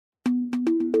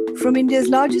From India's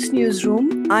largest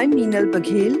newsroom, I'm Meenal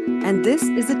Baghel, and this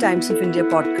is the Times of India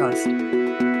podcast.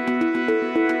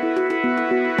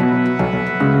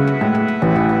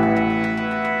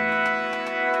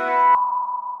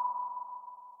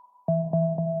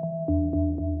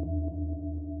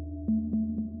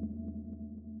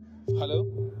 Hello.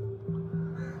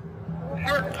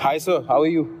 Hi sir, how are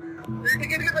you?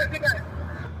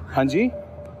 हाँ जी.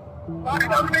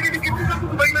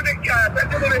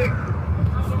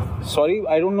 Sorry,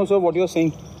 I don't know sir what you're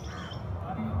saying.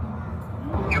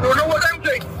 You don't know what I'm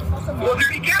saying.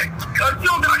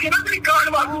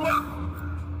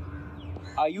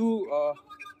 Are you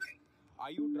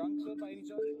drunk sir by any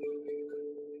chance?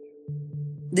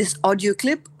 This audio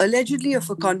clip, allegedly of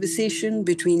a conversation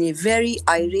between a very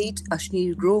irate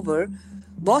Ashneer Grover,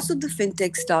 boss of the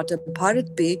fintech startup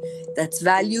BharatPe that's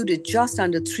valued at just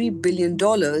under $3 billion,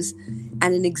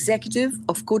 and an executive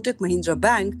of Kotak Mahindra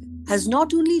Bank, has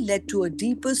not only led to a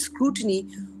deeper scrutiny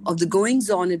of the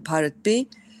goings-on at BharatPe,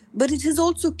 but it has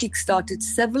also kickstarted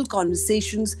several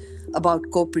conversations about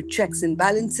corporate checks and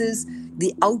balances,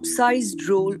 the outsized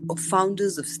role of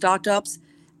founders of startups,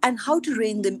 and how to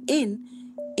rein them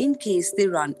in case they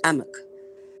run amok.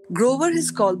 Grover has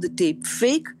called the tape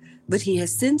fake, but he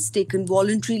has since taken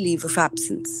voluntary leave of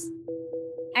absence.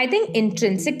 I think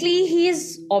intrinsically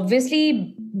he's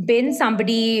obviously been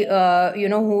somebody,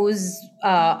 who's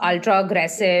ultra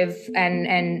aggressive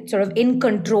and sort of in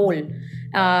control.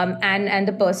 And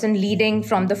the person leading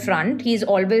from the front, he's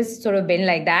always sort of been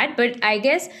like that. But I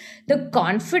guess the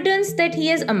confidence that he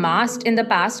has amassed in the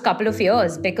past couple of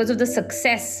years because of the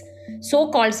success,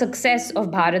 so-called success of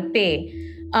BharatPe,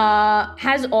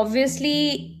 has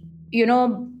obviously,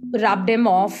 rubbed him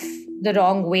off the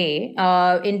wrong way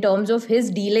in terms of his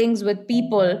dealings with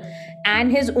people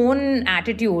and his own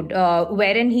attitude,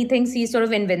 wherein he thinks he's sort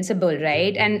of invincible,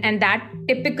 right? And that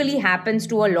typically happens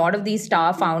to a lot of these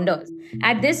star founders.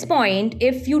 At this point,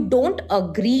 if you don't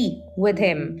agree with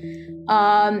him,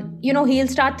 he'll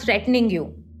start threatening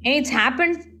you. And it's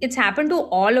happened to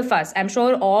all of us. I'm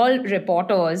sure all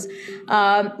reporters,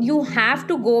 you have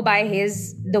to go by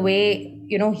the way,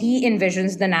 he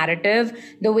envisions the narrative,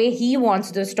 the way he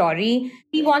wants the story.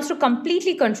 He wants to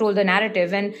completely control the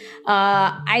narrative. And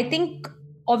I think,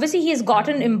 obviously, he has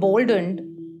gotten emboldened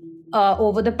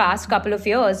over the past couple of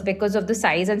years because of the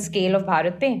size and scale of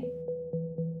BharatPe.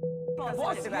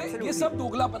 ये सब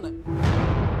दोगलापन है.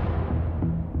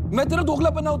 मैं तेरा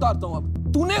दोगलापना उतारता हूँ अब.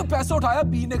 तूने पैसा उठाया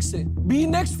बीनेक्स से.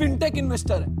 बीनेक्स फिनटेक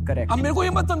इन्वेस्टर है. करेक्ट. अब मेरे को ये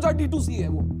मत समझा D2C है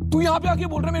वो. तू यहाँ पे आके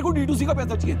बोल रहा है मेरे को D2C का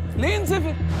पैसा चाहिए. ले इनसे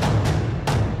फिर.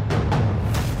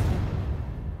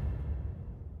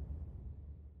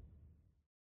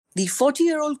 The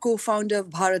 40-year-old co-founder of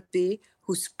BharatPe,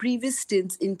 whose previous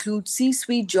stints include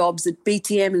C-suite jobs at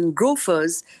Paytm and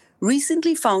Grofers,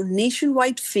 recently found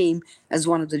nationwide fame as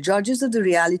one of the judges of the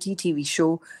reality TV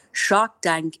show Shark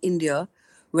Tank India,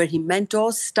 where he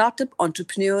mentors startup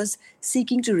entrepreneurs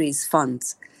seeking to raise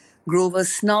funds. Grover's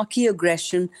snarky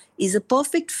aggression is a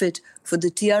perfect fit for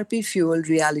the TRP-fueled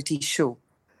reality show.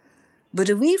 But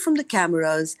away from the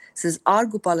cameras, says R.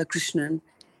 Gopalakrishnan,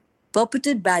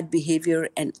 purported bad behavior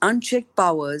and unchecked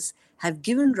powers have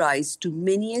given rise to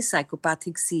many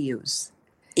psychopathic CEOs.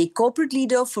 A corporate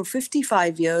leader for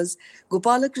 55 years,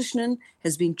 Gopalakrishnan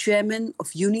has been chairman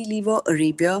of Unilever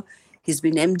Arabia, he's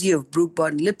been MD of Brooke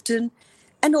Bond Lipton,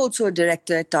 and also a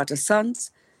director at Tata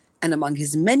Sons. And among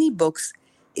his many books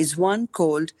is one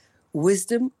called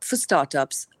Wisdom for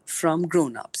Startups from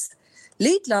Grown-Ups.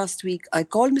 Late last week, I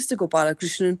called Mr.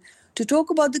 Gopalakrishnan to talk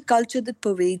about the culture that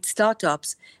pervades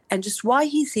startups and just why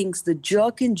he thinks the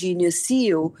jerk and genius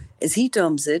CEO, as he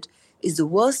terms it, is the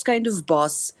worst kind of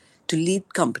boss to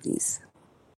lead companies.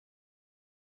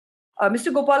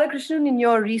 Mr. Gopalakrishnan, in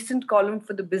your recent column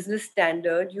for the Business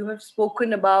Standard, you have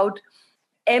spoken about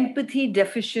empathy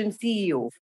deficient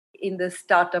CEOs in the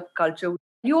startup culture.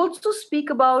 You also speak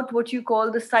about what you call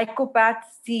the psychopath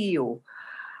CEO.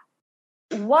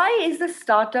 Why is the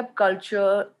startup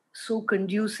culture so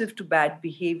conducive to bad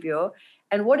behavior?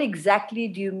 And what exactly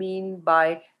do you mean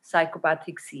by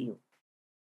psychopathic CEO?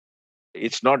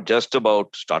 It's not just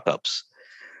about startups.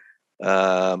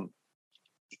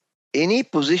 Any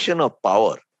position of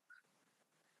power,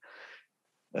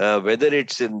 whether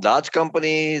it's in large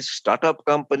companies, startup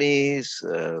companies,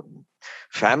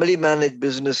 family managed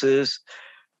businesses,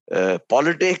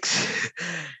 politics,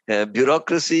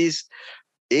 bureaucracies,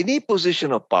 any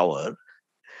position of power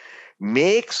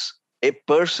makes a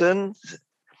person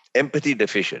empathy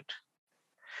deficient.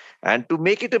 And to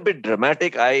make it a bit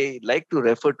dramatic, I like to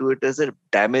refer to it as a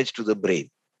damage to the brain.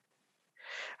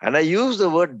 And I use the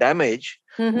word damage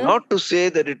Not to say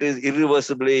that it is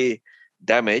irreversibly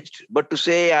damaged, but to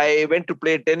say I went to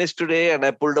play tennis today and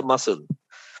I pulled a muscle.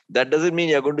 That doesn't mean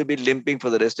you're going to be limping for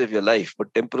the rest of your life,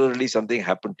 but temporarily something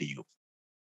happened to you.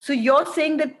 So you're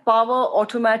saying that power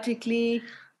automatically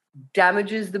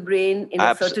damages the brain in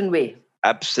a certain way?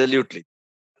 Absolutely.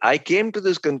 I came to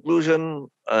this conclusion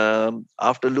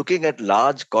after looking at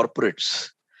large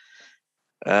corporates.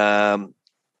 And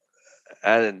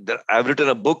I've written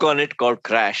a book on it called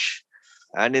Crash.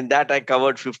 And in that, I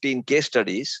covered 15 case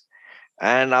studies.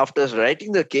 And after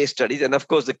writing the case studies, and of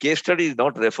course, the case study is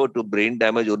not referred to brain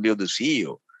damage only of the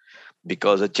CEO,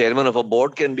 because a chairman of a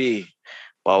board can be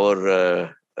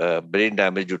power brain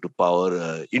damage due to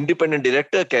power. Independent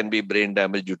director can be brain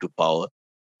damage due to power.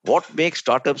 What makes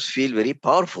startups feel very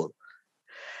powerful?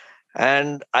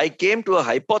 And I came to a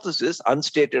hypothesis,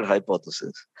 unstated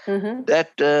hypothesis,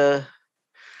 that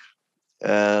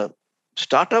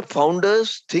startup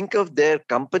founders think of their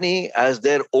company as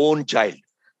their own child.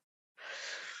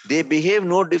 They behave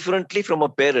no differently from a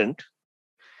parent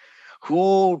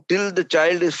who, till the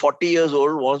child is 40 years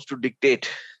old, wants to dictate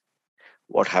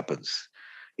what happens.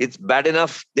 It's bad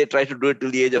enough they try to do it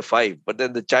till the age of 5, but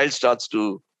then the child starts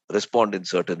to respond in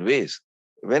certain ways.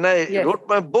 When I wrote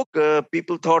my book,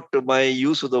 people thought my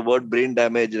use of the word brain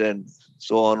damage and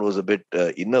so on was a bit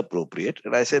inappropriate.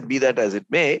 And I said, be that as it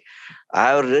may,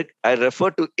 I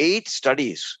refer to 8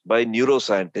 studies by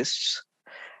neuroscientists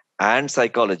and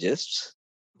psychologists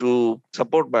to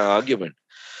support my argument.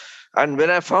 And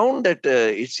when I found that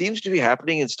it seems to be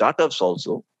happening in startups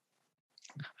also,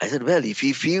 I said, well, if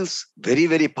he feels very,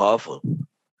 very powerful,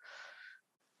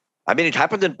 I mean, it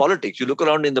happens in politics. You look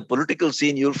around in the political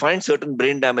scene, you'll find certain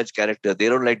brain damage characters. They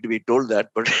don't like to be told that,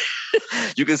 but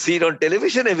you can see it on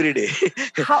television every day.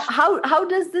 How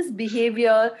does this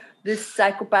behavior, this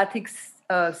psychopathic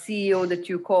CEO that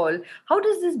you call, how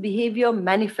does this behavior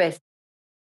manifest?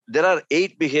 There are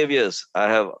 8 behaviors I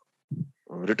have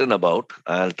written about.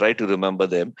 I'll try to remember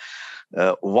them.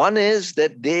 One is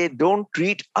that they don't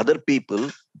treat other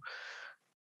people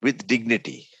with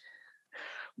dignity,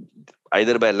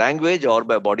 either by language or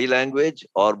by body language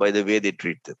or by the way they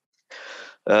treat them.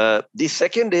 The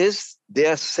second is they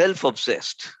are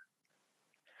self-obsessed.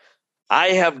 I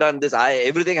have done this.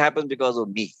 Everything happens because of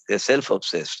me. They're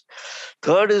self-obsessed.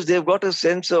 Third is they've got a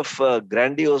sense of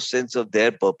grandiose sense of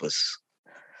their purpose,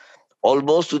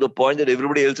 almost to the point that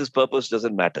everybody else's purpose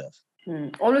doesn't matter.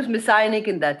 Almost messianic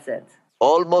in that sense.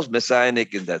 Almost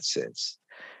messianic in that sense.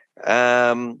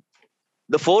 The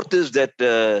fourth is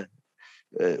that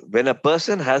when a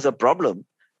person has a problem,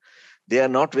 they are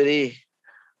not very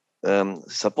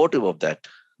supportive of that.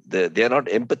 They are not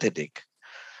empathetic.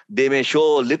 They may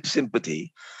show lip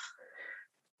sympathy,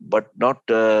 but not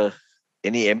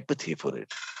any empathy for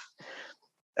it.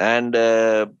 And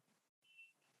there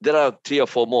are 3 or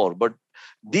 4 more, but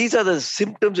these are the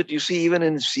symptoms that you see even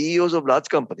in CEOs of large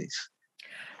companies.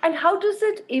 And how does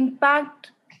it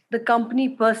impact the company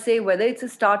per se, whether it's a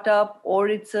startup or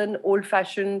it's an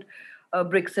old-fashioned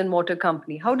bricks and mortar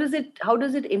company? How does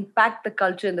it impact the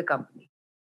culture in the company?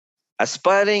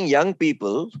 Aspiring young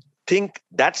people think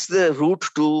that's the route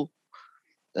to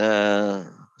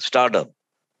stardom.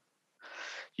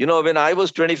 You know, when I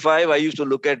was 25, I used to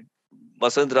look at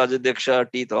Vasant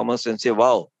Rajadhyaksha, T. Thomas and say,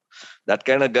 wow, that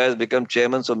kind of guy has become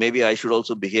chairman, so maybe I should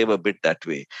also behave a bit that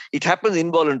way. It happens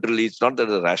involuntarily. It's not that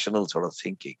a rational sort of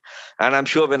thinking. And I'm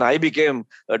sure when I became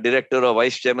a director or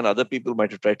vice chairman, other people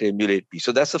might have tried to emulate me.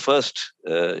 So that's the first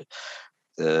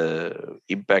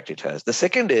impact it has. The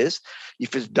second is,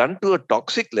 if it's done to a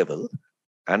toxic level,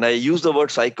 and I use the word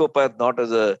psychopath not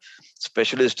as a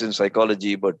specialist in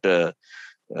psychology, but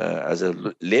as a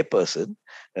layperson,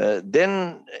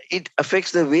 then it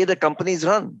affects the way the companies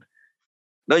run.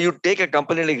 Now, you take a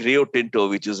company like Rio Tinto,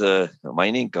 which is a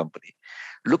mining company.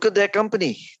 Look at their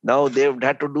company. Now, they've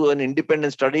had to do an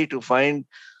independent study to find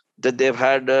that they've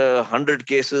had 100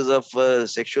 cases of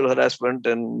sexual harassment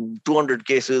and 200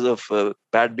 cases of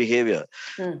bad behavior,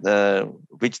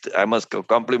 which I must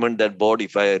compliment that board.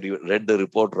 If I read the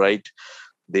report right,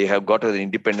 they have got an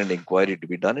independent inquiry to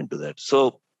be done into that.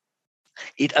 So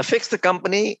it affects the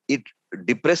company. It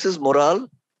depresses morale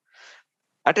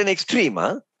at an extreme.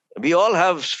 We all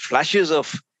have flashes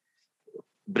of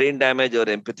brain damage or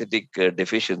empathetic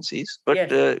deficiencies,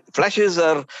 but flashes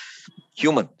are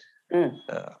human.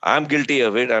 I'm guilty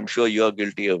of it. I'm sure you're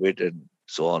guilty of it, and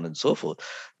so on and so forth.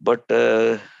 But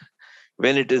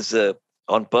when it is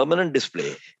on permanent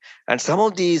display, and some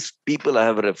of these people I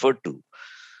have referred to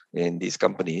in these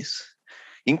companies,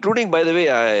 including, by the way,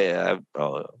 I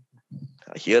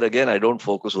here again, I don't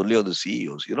focus only on the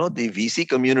CEOs. You know, the VC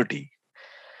community,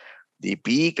 the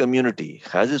PE community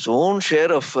has its own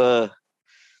share of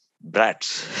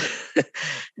brats.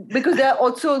 Because they're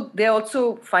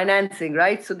also financing,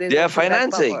 right? So they are also that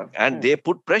financing power. and they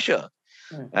put pressure.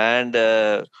 And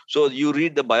so you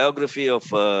read the biography of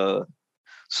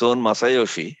Son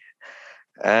Masayoshi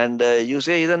and you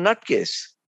say he's a nutcase.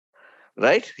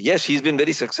 Right? Yes, he's been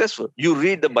very successful. You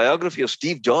read the biography of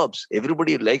Steve Jobs.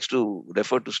 Everybody likes to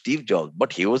refer to Steve Jobs,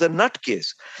 but he was a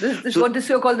nutcase. This is what is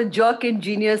so-called the jerk and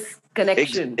genius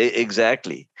connection.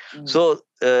 Exactly. So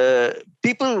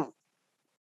people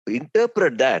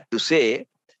interpret that to say,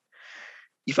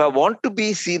 if I want to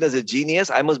be seen as a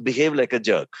genius, I must behave like a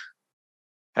jerk.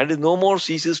 And it no more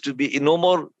ceases to be, no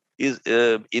more is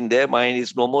in their mind,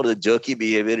 it's no more the jerky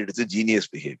behavior, it is a genius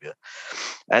behavior.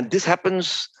 And this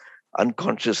happens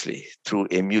unconsciously through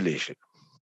emulation.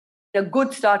 A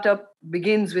good startup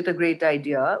begins with a great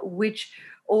idea,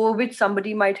 over which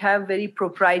somebody might have very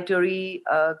proprietary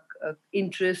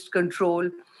interest, control.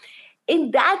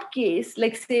 In that case,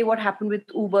 like say what happened with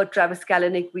Uber, Travis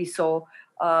Kalanick we saw,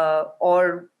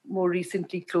 or more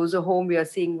recently, closer home we are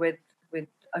seeing with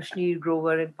Ashneer,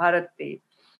 Grover and BharatPe.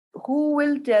 Who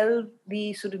will tell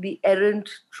the sort of the errant,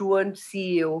 truant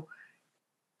CEO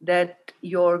that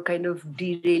you're kind of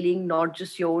derailing not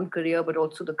just your own career, but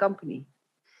also the company?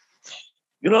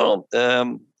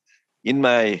 In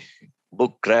my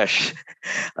book Crash,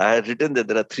 I had written that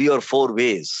there are 3 or 4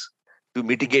 ways to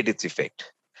mitigate its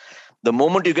effect. The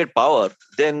moment you get power,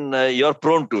 then you're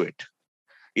prone to it.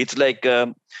 It's like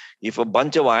if a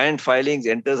bunch of iron filings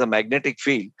enters a magnetic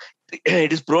field,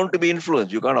 it is prone to be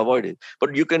influenced. You can't avoid it.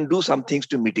 But you can do some things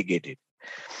to mitigate it.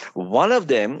 One of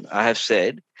them, I have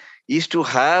said, is to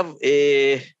have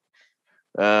a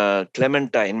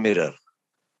Clementine mirror.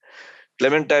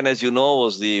 Clementine, as you know,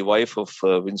 was the wife of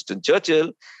Winston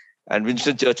Churchill. And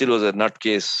Winston Churchill was a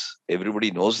nutcase.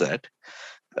 Everybody knows that.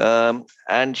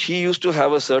 And she used to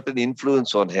have a certain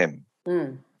influence on him,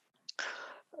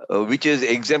 which is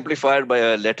exemplified by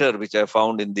a letter which I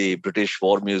found in the British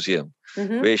War Museum,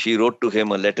 where she wrote to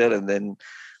him a letter and then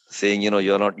saying,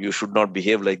 you should not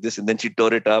behave like this. And then she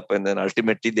tore it up and then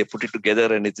ultimately they put it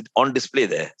together and it's on display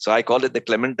there. So I call it the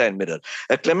Clementine mirror.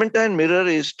 A Clementine mirror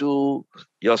is to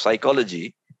your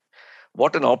psychology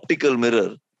what an optical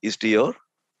mirror is to your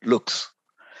looks.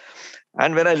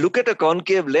 And when I look at a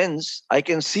concave lens, I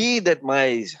can see that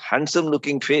my handsome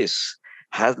looking face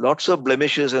has lots of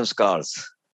blemishes and scars.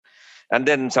 And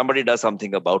then somebody does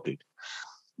something about it.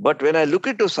 But when I look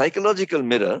into a psychological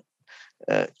mirror,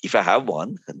 if I have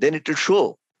one, then it will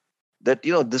show that,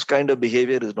 this kind of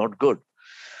behavior is not good.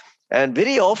 And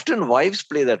very often wives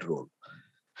play that role.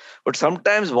 But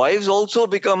sometimes wives also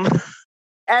become...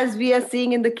 As we are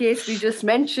seeing in the case we just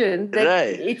mentioned, that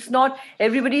right. It's not,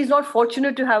 everybody is not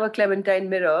fortunate to have a Clementine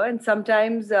mirror. And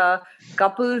sometimes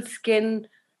couples can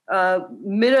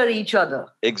mirror each other.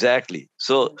 Exactly.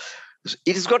 So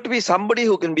it has got to be somebody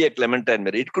who can be a Clementine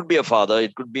mirror. It could be a father,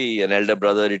 it could be an elder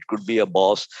brother, it could be a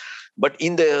boss. But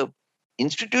in the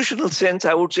institutional sense,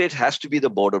 I would say it has to be the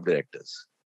board of directors.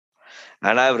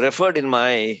 And I've referred in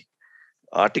my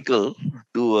article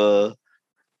to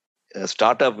a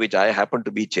startup which I happen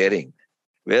to be chairing,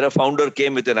 where a founder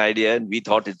came with an idea and we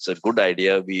thought it's a good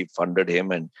idea. We funded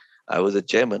him and I was a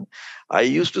chairman. I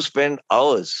used to spend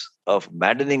hours of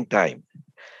maddening time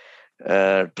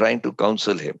trying to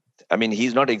counsel him. I mean,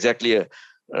 he's not exactly a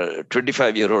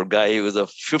 25-year-old guy. He was a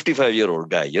 55-year-old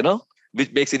guy,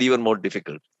 which makes it even more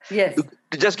difficult. Yes.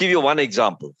 To just give you one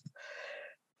example,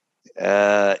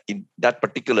 in that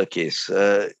particular case,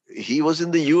 he was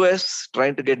in the US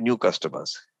trying to get new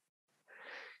customers.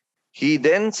 He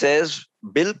then says,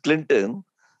 Bill Clinton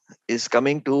is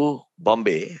coming to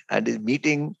Bombay and is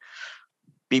meeting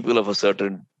people of a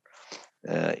certain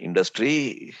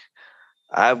industry.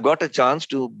 I've got a chance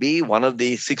to be one of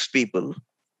the 6 people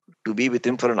to be with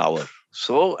him for an hour.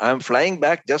 So I'm flying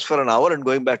back just for an hour and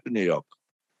going back to New York.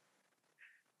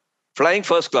 Flying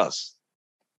first class.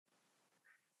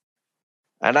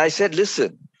 And I said,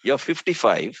 listen, you're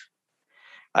 55.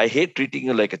 I hate treating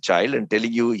you like a child and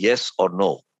telling you yes or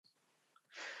no.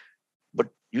 But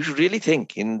you should really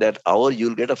think in that hour,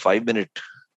 you'll get a 5-minute.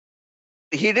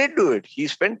 He did do it. He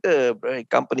spent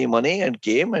company money and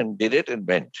came and did it and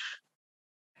went.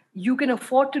 You can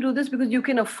afford to do this because you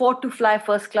can afford to fly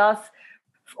first class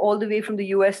all the way from the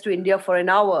US to India for an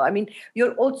hour. I mean,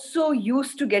 you're also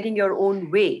used to getting your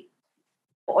own way.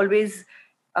 Always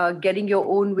getting your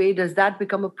own way. Does that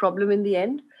become a problem in the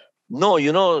end? No,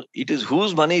 it is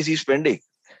whose money is he spending?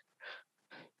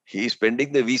 He's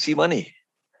spending the VC money,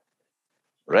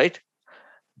 right?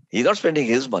 He's not spending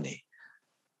his money.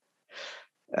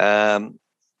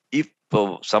 If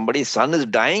somebody's son is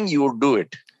dying, you would do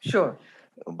it. Sure.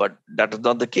 But that is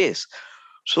not the case.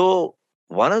 So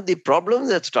one of the problems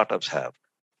that startups have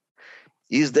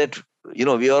is that,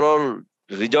 we are all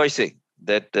rejoicing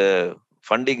that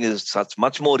funding is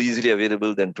much more easily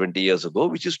available than 20 years ago,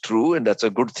 which is true, and that's a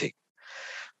good thing.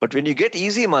 But when you get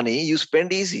easy money, you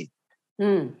spend easy.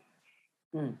 And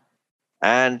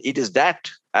it is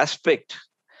that aspect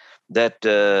that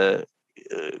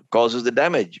causes the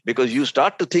damage, because you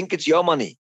start to think it's your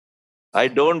money. I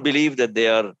don't believe that they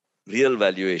are real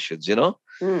valuations,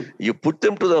 You put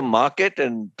them to the market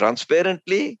and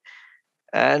transparently,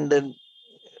 and then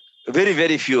very,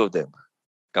 very few of them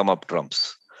come up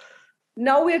trumps.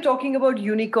 Now we are talking about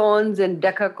unicorns and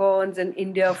decacorns, and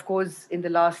India, of course, in the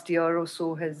last year or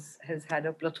so has had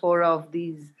a plethora of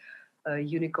these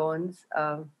unicorns.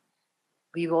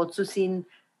 We've also seen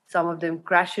some of them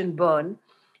crash and burn.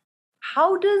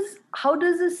 How does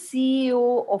a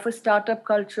CEO of a startup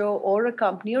culture or a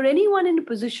company or anyone in a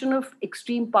position of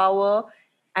extreme power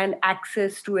and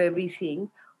access to everything,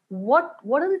 what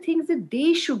are the things that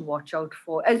they should watch out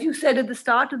for? As you said at the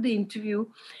start of the interview,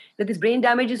 that this brain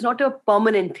damage is not a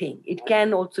permanent thing. It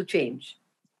can also change.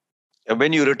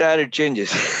 When you retire, it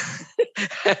changes.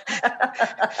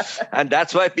 And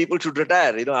that's why people should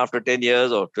retire, after 10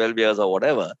 years or 12 years or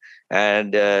whatever.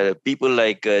 And people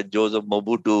like Joseph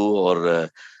Mobutu or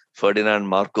Ferdinand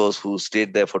Marcos, who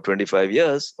stayed there for 25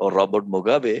 years, or Robert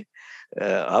Mugabe,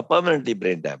 are permanently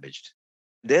brain damaged.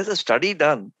 There's a study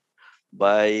done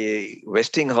by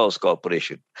Westinghouse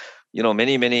Corporation.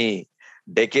 Many, many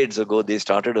decades ago, they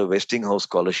started a Westinghouse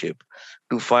scholarship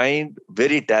to find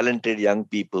very talented young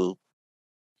people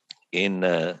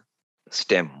in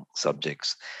STEM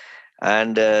subjects.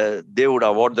 And they would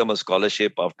award them a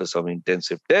scholarship after some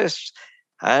intensive tests.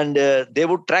 And they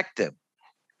would track them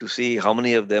to see how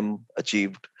many of them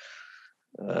achieved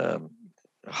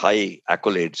high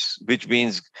accolades, which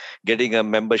means getting a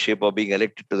membership or being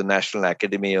elected to the National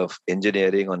Academy of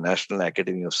Engineering or National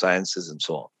Academy of Sciences and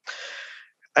so on.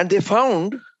 And they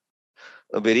found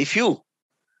very few.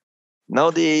 Now,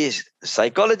 the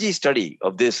psychology study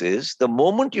of this is the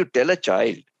moment you tell a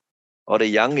child or a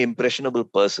young impressionable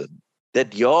person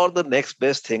that you're the next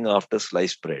best thing after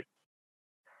sliced bread,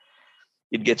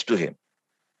 it gets to him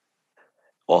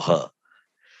or her.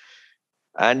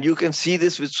 And you can see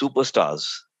this with superstars,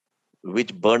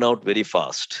 which burn out very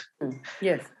fast.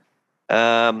 Yes.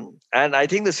 And I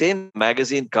think the same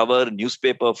magazine cover,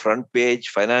 newspaper front page,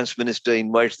 finance minister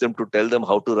invites them to tell them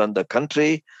how to run the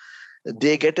country.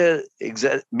 They get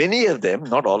many of them,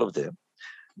 not all of them,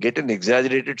 get an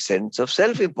exaggerated sense of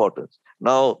self-importance.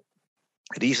 Now,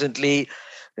 recently,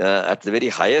 at the very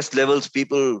highest levels,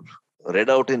 people read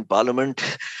out in Parliament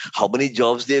how many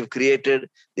jobs they have created.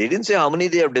 They didn't say how many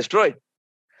they have destroyed,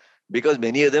 because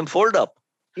many of them fold up.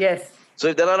 Yes. So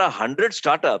if there are 100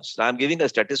 startups, I'm giving a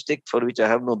statistic for which I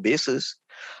have no basis,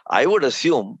 I would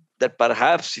assume that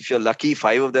perhaps if you're lucky,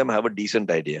 5 of them have a decent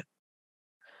idea.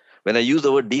 When I use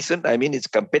the word decent, I mean it's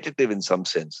competitive in some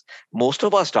sense. Most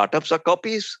of our startups are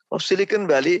copies of Silicon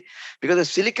Valley, because the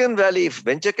Silicon Valley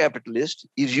venture capitalist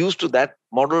is used to that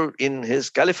model in his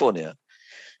California.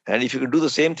 And if you could do the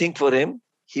same thing for him,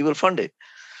 he will fund it.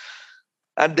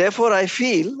 And therefore, I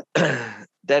feel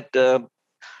that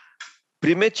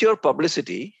premature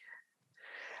publicity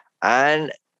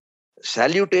and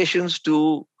salutations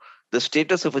to the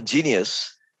status of a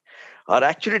genius are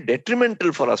actually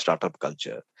detrimental for our startup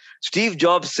culture. Steve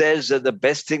Jobs says that the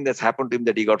best thing that's happened to him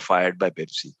that he got fired by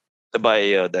Pepsi, by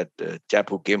that chap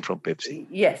who came from Pepsi.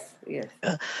 Yes.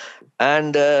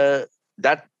 And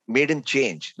that made him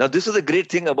change. Now, this is the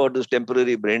great thing about this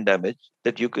temporary brain damage,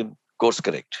 that you can course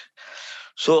correct.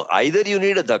 So either you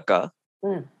need a dhakka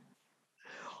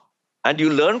and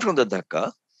you learn from the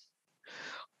dhakka,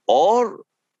 or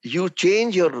you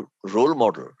change your role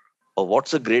model of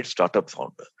what's a great startup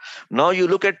founder. Now you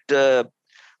look at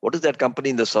what is that company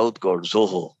in the South called?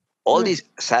 Zoho. All these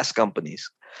SaaS companies,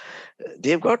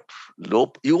 they've got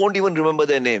low, you won't even remember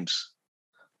their names.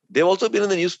 They've also been in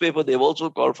the newspaper. They've also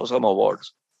called for some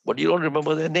awards, but you don't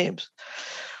remember their names.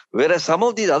 Whereas some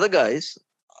of these other guys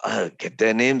get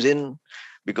their names in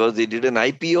because they did an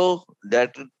IPO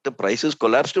that the prices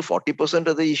collapsed to 40%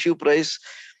 of the issue price.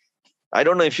 I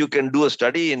don't know if you can do a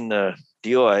study in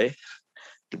TOI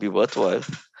to be worthwhile.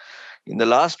 In the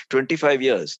last 25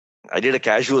 years, I did a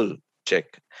casual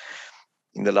check.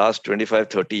 In the last 25,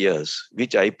 30 years,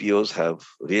 which IPOs have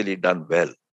really done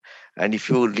well. And if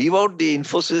you leave out the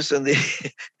Infosys and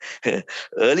the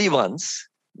early ones,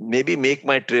 maybe Make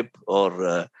My Trip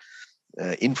or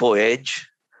Info Edge,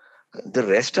 the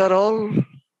rest are all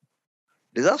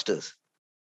disasters.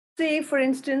 Say, for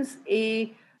instance,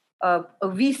 a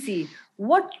VC,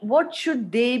 what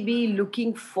should they be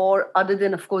looking for other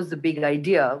than, of course, the big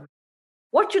idea?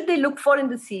 What should they look for in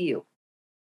the CEO?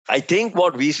 I think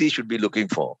what VC should be looking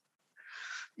for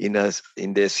in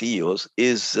their CEOs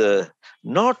is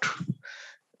not.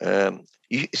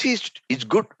 You see, it's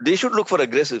good. They should look for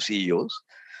aggressive CEOs,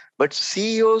 but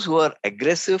CEOs who are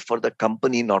aggressive for the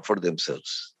company, not for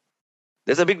themselves.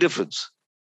 There's a big difference.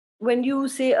 When you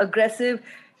say aggressive,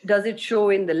 does it show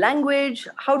in the language?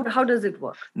 How does it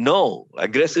work? No,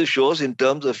 aggressive shows in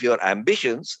terms of your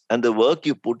ambitions and the work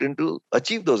you put in to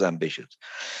achieve those ambitions.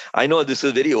 I know this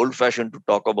is very old-fashioned to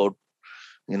talk about,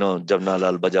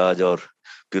 Jamnalal Bajaj or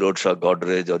Pirot Shah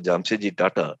Godrej or Jamshedji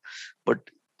Tata, but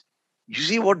you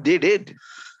see what they did.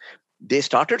 They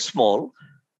started small.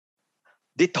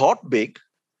 They thought big.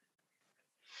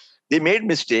 They made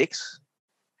mistakes,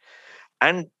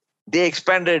 and they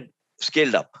expanded,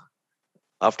 scaled up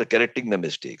after correcting the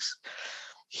mistakes.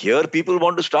 Here, people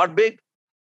want to start big.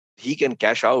 He can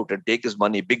cash out and take his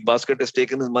money. Big Basket has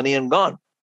taken his money and gone.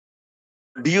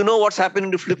 Do you know what's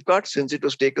happening to Flipkart since it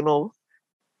was taken over?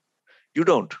 You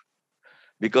don't.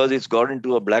 Because it's got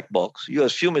into a black box, you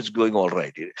assume it's going all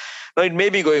right. Now, it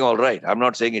may be going all right. I'm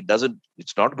not saying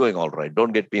it's not going all right.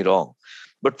 Don't get me wrong.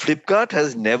 But Flipkart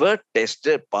has never passed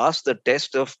the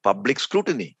test of public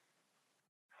scrutiny.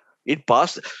 It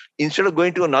passed, instead of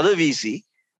going to another VC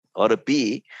or a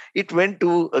PE, it went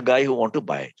to a guy who wanted to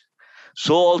buy it.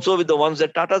 So also with the ones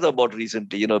that Tata bought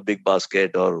recently, Big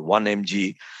Basket or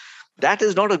 1MG, that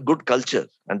is not a good culture.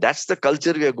 And that's the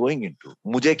culture we are going into.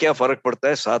 मुझे क्या फर्क पड़ता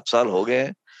है 7 साल हो गए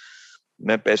हैं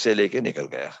मैं पैसे लेके निकल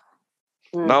गया.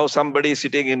 Now somebody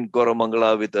sitting in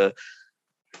Koramangala with a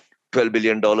 $12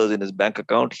 billion in his bank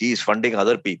account, he is funding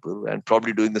other people and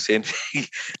probably doing the same thing.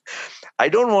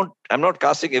 I'm not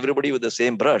casting everybody with the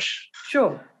same brush.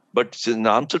 Sure. But in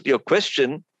answer to your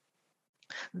question,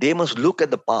 they must look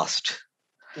at the past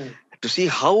to see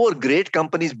how are great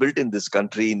companies built in this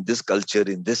country, in this culture,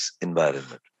 in this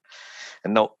environment.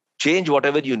 And now change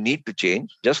whatever you need to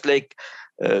change, just like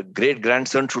a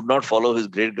great-grandson should not follow his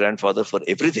great-grandfather for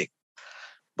everything.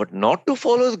 But not to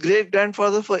follow his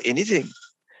great-grandfather for anything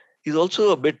is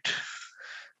also a bit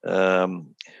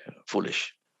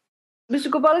foolish.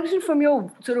 Mr. Gopalakrishnan, from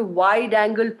your sort of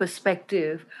wide-angle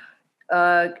perspective,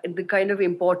 the kind of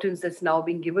importance that's now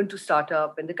being given to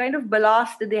startup and the kind of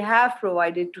ballast that they have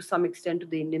provided to some extent to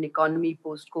the Indian economy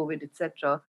post-COVID,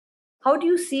 etc., how do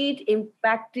you see it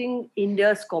impacting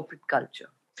India's corporate culture?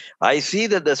 I see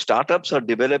that the startups are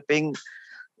developing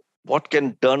what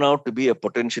can turn out to be a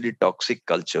potentially toxic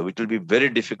culture, which will be very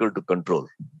difficult to control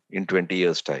in 20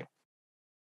 years' time.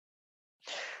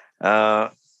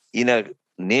 In a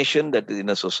nation that is in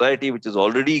a society which has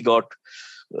already got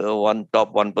one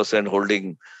top 1%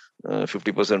 holding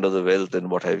 50% of the wealth and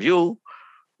what have you,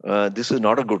 this is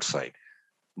not a good sign.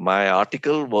 My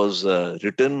article was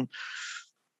written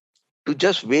to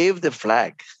just wave the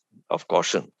flag of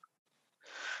caution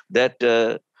that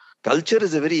culture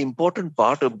is a very important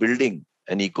part of building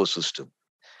an ecosystem.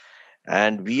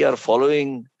 And we are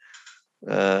following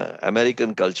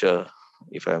American culture,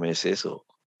 if I may say so.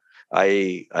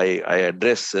 I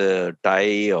address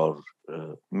TIE or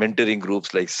mentoring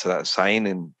groups like SIGN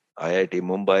in IIT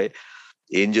Mumbai,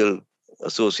 Angel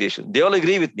Association. They all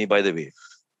agree with me, by the way.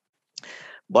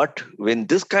 But when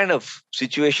this kind of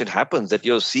situation happens that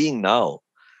you're seeing now,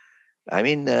 I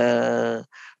mean,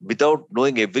 without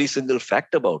knowing every single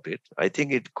fact about it, I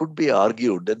think it could be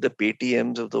argued that the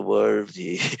Paytms of the world,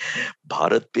 the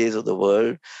BharatPes of the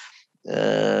world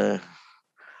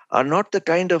are not the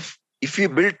kind of, if you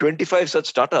build 25 such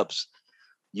startups,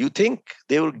 you think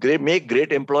they will make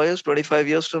great employers 25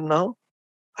 years from now?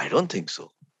 I don't think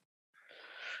so.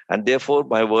 And therefore,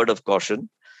 my word of caution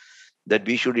that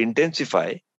we should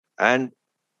intensify, and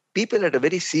people at a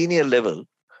very senior level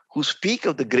who speak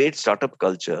of the great startup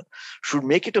culture should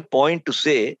make it a point to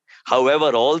say,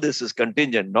 however, all this is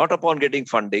contingent, not upon getting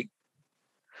funding,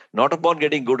 not upon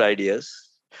getting good ideas,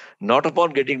 not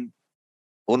upon getting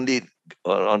only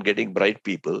on getting bright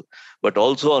people, but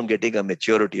also on getting a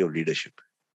maturity of leadership.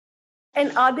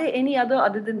 And are there any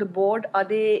other than the board, are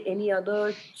there any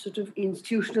other sort of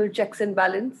institutional checks and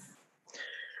balance?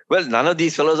 Well, none of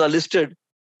these fellows are listed.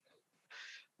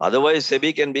 Otherwise,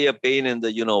 SEBI can be a pain in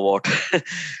the you-know-what.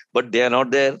 But they are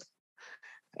not there.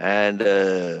 And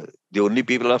the only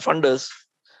people are funders.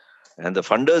 And the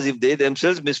funders, if they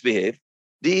themselves misbehave,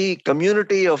 the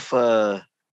community of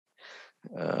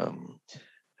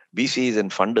VCs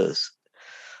and funders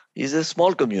is a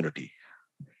small community.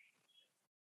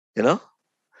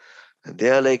 They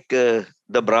are like the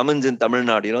Brahmins in Tamil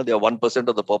Nadu, they are 1%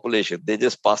 of the population. They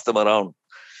just pass them around.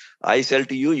 I sell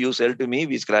to you, you sell to me,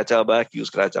 we scratch our back, you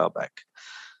scratch our back.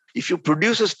 If you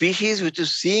produce a species which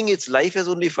is seeing its life as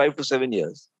only 5 to 7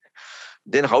 years,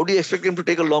 then how do you expect him to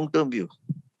take a long-term view?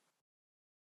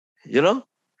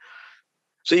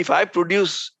 So if I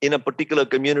produce in a particular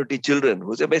community children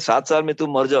who say, "Bhai, 7 saal mein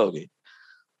tum mar jaoge,"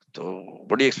 so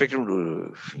what do you expect him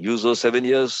to use those 7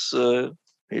 years? He'll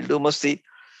do masti.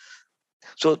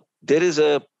 So there is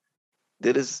the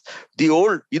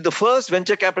first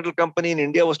venture capital company in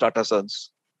India was Tata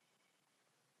Sons.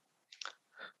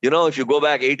 If you go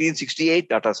back 1868,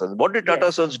 Tata Sons. What did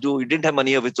Tata Sons do? It didn't have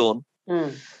money of its own,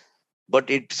 but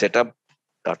it set up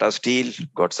Tata Steel,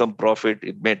 got some profit.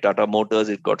 It made Tata Motors,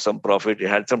 it got some profit. It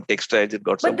had some textiles, it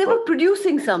got some profit. But they were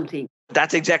producing something.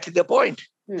 That's exactly the point.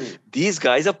 These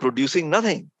guys are producing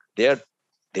nothing. They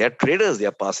are traders. They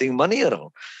are passing money around.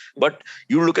 But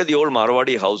you look at the old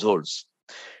Marwadi households.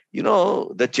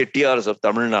 The Chettiars of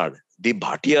Tamil Nadu, the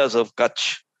Bhatiyas of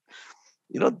Kutch.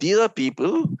 These are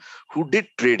people who did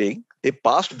trading. They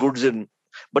passed goods in,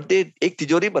 but they ek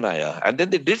tijori banaya. And then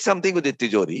they did something with the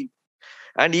tijori.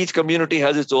 And each community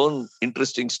has its own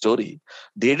interesting story.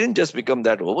 They didn't just become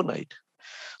that overnight.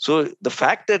 So the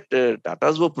fact that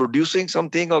Tatas were producing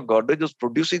something or Godrej was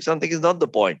producing something is not the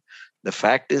point. The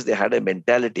fact is they had a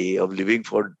mentality of living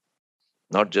for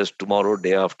not just tomorrow,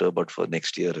 day after, but for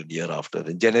next year and year after,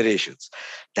 and generations.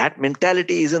 That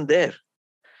mentality isn't there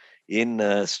in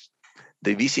the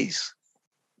VCs.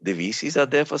 The VCs are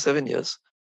there for 7 years.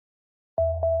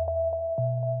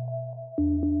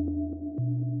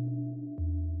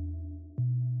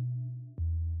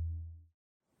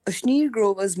 Ashneer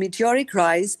Grover's meteoric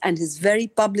rise and his very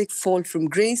public fall from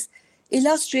grace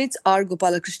illustrates R.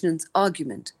 Gopalakrishnan's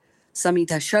argument.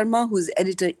 Samidha Sharma, who is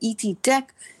editor ET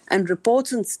Tech and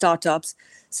reports on startups,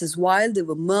 says while there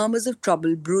were murmurs of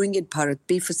trouble brewing at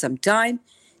BharatPe for some time,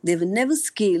 they were never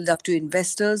scaled up to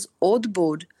investors or the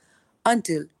board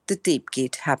until the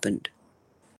Tapegate happened.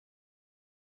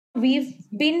 We've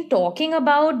been talking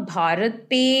about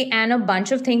BharatPe and a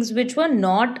bunch of things which were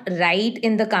not right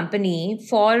in the company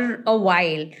for a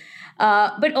while.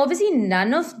 But obviously,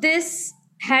 none of this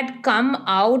had come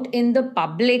out in the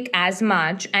public as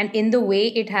much and in the way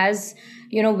it has,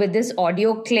 with this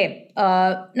audio clip.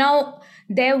 Now,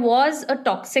 there was a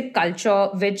toxic culture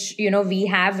which, we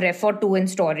have referred to in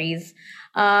stories.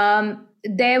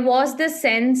 There was the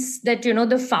sense that,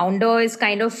 the founder is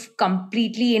kind of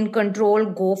completely in control,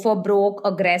 go for broke,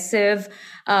 aggressive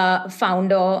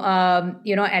founder,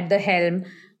 at the helm,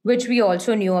 which we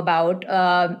also knew about.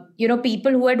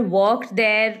 People who had worked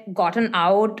there, gotten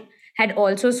out, had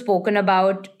also spoken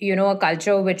about, a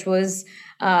culture which was,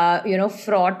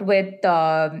 fraught with,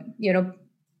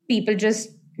 people just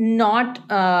not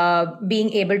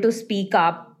being able to speak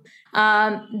up.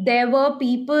 There were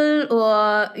people,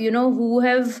 who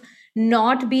have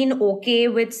not been okay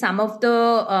with some of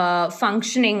the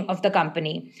functioning of the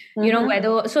company.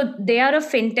 So they are a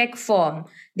fintech firm.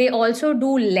 They also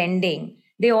do lending.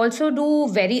 They also do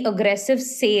very aggressive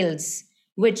sales,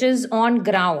 which is on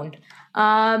ground.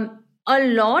 A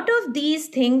lot of these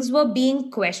things were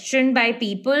being questioned by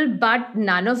people, but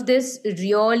none of this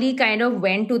really kind of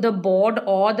went to the board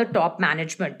or the top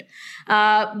management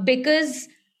because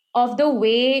of the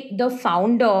way the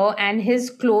founder and his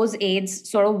close aides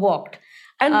sort of worked.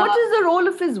 And what is the role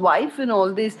of his wife in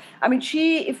all this? I mean,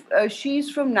 she's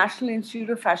from National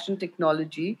Institute of Fashion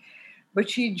Technology, but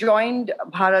she joined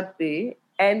BharatPe.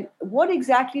 And what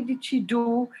exactly did she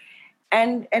do?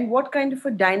 And what kind of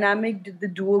a dynamic did the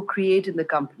duo create in the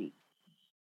company?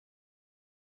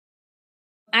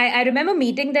 I remember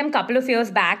meeting them a couple of years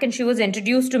back, and she was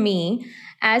introduced to me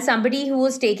as somebody who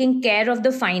was taking care of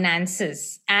the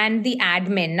finances and the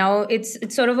admin. Now, it's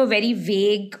sort of a very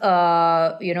vague,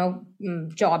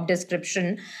 job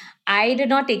description. I did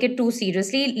not take it too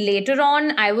seriously. Later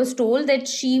on, I was told that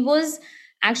she was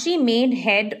actually made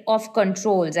head of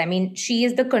controls. I mean, she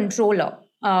is the controller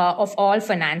of all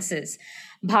finances.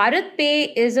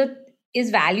 BharatPe is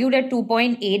valued at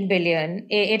 2.8 billion.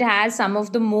 It has some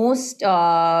of the most,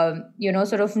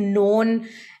 sort of known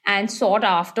and sought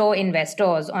after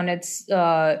investors on its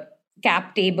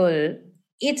cap table.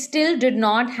 It still did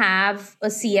not have a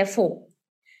CFO.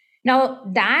 Now,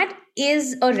 that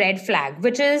is a red flag,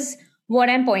 which is what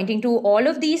I'm pointing to. All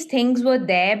of these things were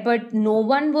there, but no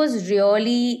one was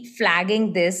really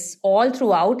flagging this all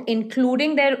throughout,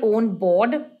 including their own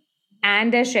board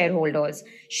and their shareholders.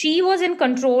 She was in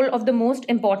control of the most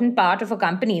important part of a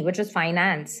company, which was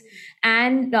finance.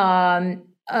 And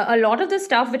a lot of the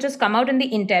stuff which has come out in the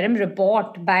interim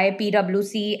report by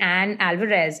PwC and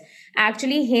Alvarez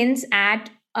actually hints at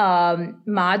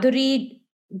Madhuri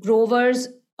Grover's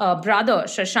brother,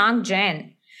 Shashank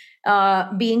Jain,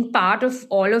 being part of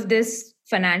all of this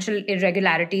financial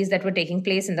irregularities that were taking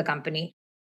place in the company.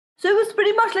 So it was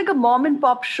pretty much like a mom and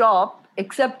pop shop,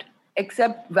 except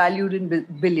valued in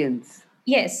billions.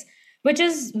 Yes, which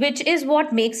is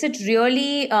what makes it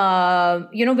really,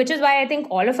 which is why I think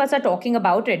all of us are talking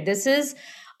about it. This is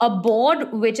a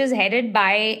board which is headed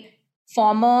by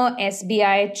former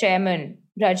SBI chairman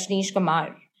Rajneesh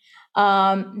Kumar.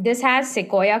 This has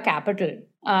Sequoia Capital,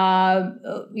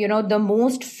 the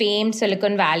most famed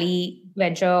Silicon Valley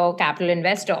venture capital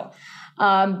investor.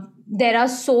 There are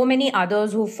so many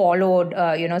others who followed,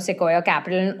 Sequoia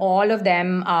Capital, and all of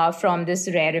them are from this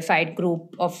rarefied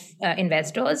group of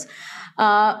investors.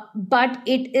 But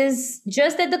it is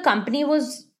just that the company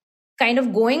was kind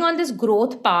of going on this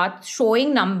growth path,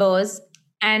 showing numbers,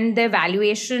 and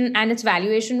its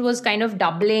valuation was kind of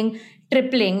doubling,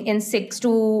 tripling in 6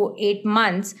 to 8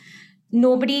 months.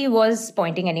 Nobody was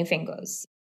pointing any fingers.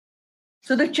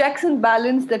 So the checks and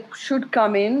balance that should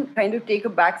come in kind of take a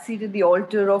backseat at the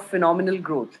altar of phenomenal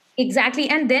growth. Exactly.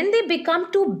 And then they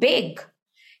become too big.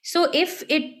 So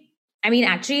actually,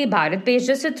 BharatPe is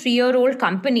just a 3-year-old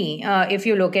company, if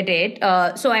you look at it.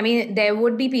 There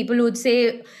would be people who would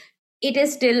say it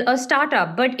is still a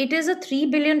startup, but it is a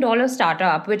 $3 billion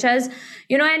startup, which has,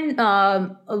 and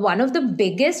one of the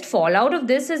biggest fallout of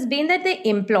this has been that the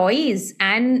employees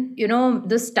and,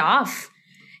 the staff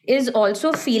is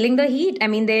also feeling the heat. I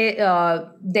mean,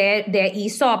 their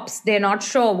ESOPs, they're not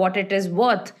sure what it is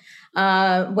worth,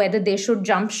 whether they should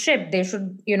jump ship, they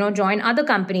should, join other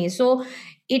companies. So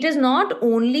it is not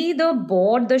only the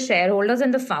board, the shareholders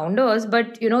and the founders,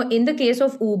 but, in the case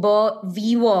of Uber,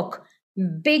 WeWork,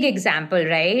 big example,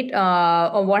 right?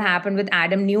 Of what happened with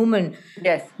Adam Newman.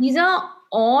 Yes. These are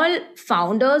all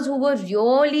founders who were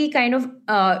really kind of,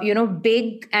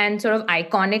 big and sort of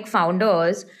iconic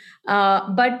founders.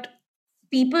 But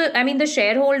the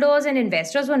shareholders and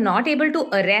investors were not able to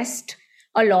arrest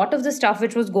a lot of the stuff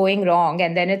which was going wrong.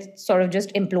 And then it sort of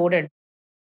just imploded.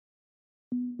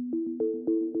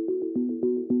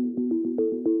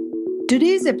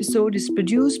 Today's episode is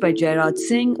produced by Jairaj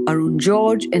Singh, Arun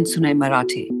George, and Sunay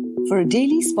Marathe. For a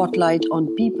daily spotlight on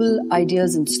people,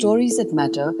 ideas, and stories that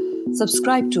matter,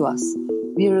 subscribe to us.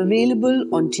 We are available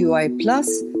on TOI Plus,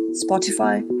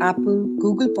 Spotify, Apple,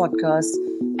 Google Podcasts,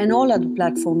 and all other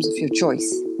platforms of your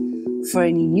choice. For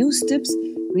any news tips,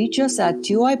 reach us at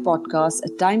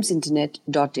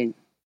toipodcast@timesinternet.in.